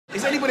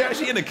anybody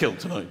actually in a kilt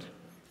tonight?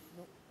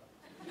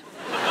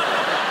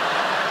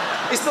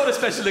 It's not a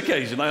special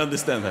occasion, I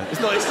understand that.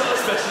 It's not a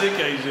special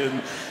occasion,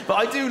 but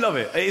I do love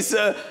it.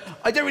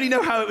 I don't really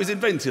know how it was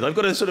invented. I've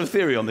got a sort of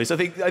theory on this. I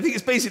think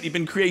it's basically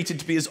been created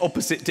to be as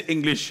opposite to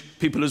English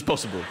people as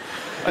possible.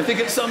 I think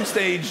at some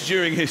stage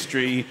during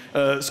history,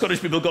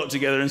 Scottish people got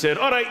together and said,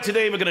 all right,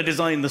 today we're going to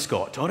design the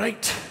Scot, all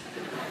right?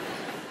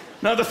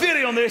 Now, the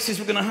theory on this is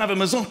we're going to have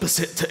him as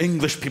opposite to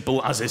English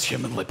people as is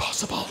humanly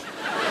possible.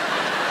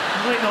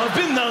 Right, now, I've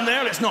been down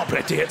there, it's not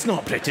pretty, it's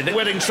not pretty. They're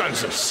wearing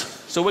trousers.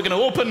 So we're going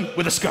to open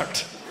with a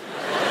skirt.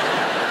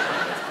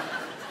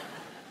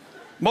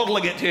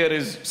 Modelling it here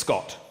is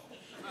Scott.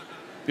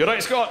 You all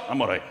right, Scott? I'm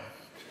all right.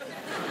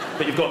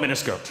 But you've got me in a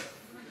skirt.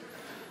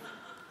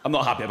 I'm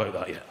not happy about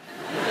that yet.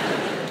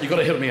 You've got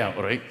to hear me out,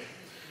 all right?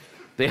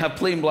 They have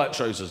plain black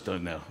trousers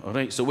down there, all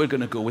right? So we're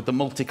going to go with the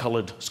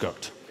multicoloured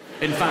skirt.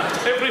 In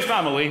fact, every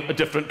family a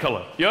different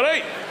colour. You all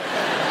right?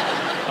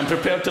 I'm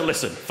prepared to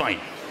listen. Fine.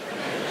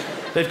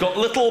 They've got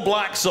little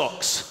black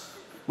socks.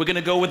 We're going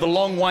to go with the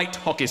long white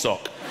hockey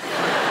sock.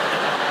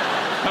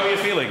 How are you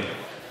feeling?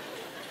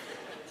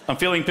 I'm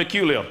feeling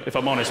peculiar, if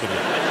I'm honest with you.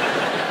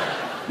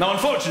 Now,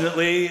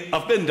 unfortunately,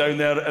 I've been down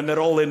there and they're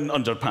all in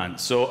underpants.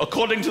 So,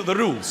 according to the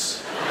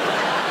rules,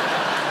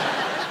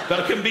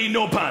 there can be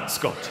no pants,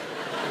 Scott.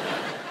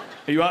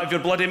 Are you out of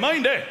your bloody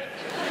mind, eh?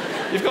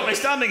 You've got me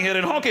standing here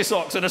in hockey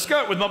socks and a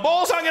skirt with my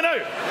balls hanging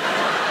out.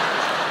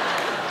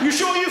 You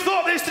sure you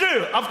thought this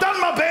through? I've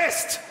done my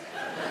best.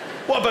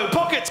 What about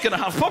pockets? Can I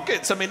have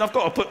pockets? I mean, I've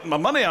got to put my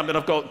money. I mean,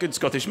 I've got good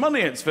Scottish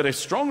money. It's very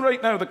strong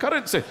right now, the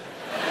currency. It's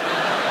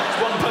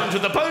 £1 to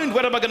the pound.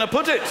 Where am I going to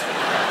put it?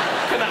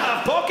 Can I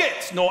have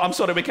pockets? No, I'm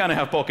sorry, we can't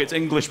have pockets.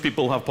 English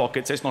people have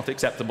pockets. It's not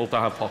acceptable to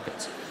have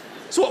pockets.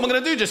 So what am I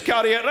going to do? Just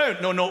carry it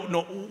around?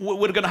 No.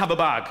 We're going to have a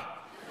bag.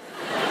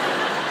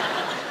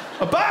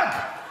 A bag?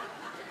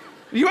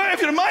 Are you out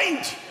of your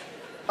mind?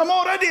 I'm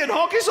already in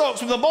hockey socks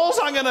with the balls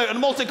hanging out and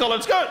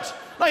multicoloured skirts.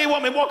 Now you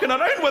want me walking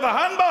around with a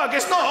handbag?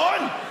 It's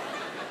not on.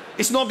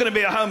 It's not going to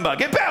be a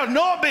handbag. It better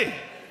not be,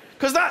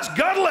 because that's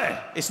girly.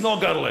 It's not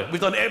girly. We've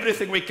done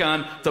everything we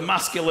can to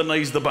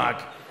masculinise the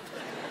bag.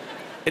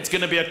 It's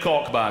going to be a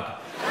cock bag.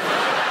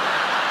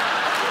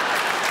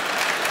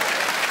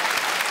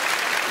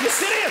 You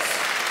serious?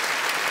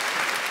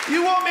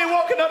 You want me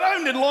walking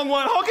around in long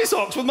white hockey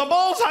socks with my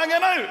balls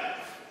hanging out,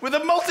 with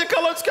a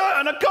multicoloured skirt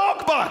and a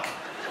cock bag?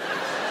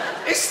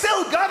 It's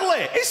still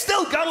girly. It's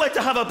still girly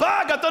to have a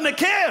bag. I don't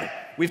care.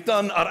 We've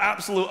done our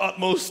absolute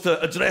utmost to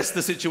address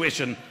the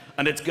situation,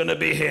 and it's going to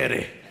be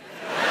hairy.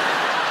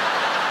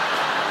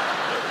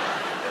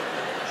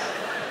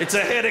 It's a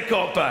hairy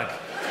cock bag.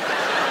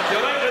 You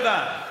all right with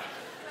that?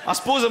 I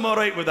suppose I'm all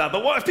right with that,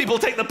 but what if people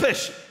take the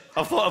piss?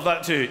 I've thought of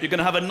that too. You're going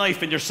to have a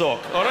knife in your sock,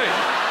 all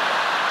right?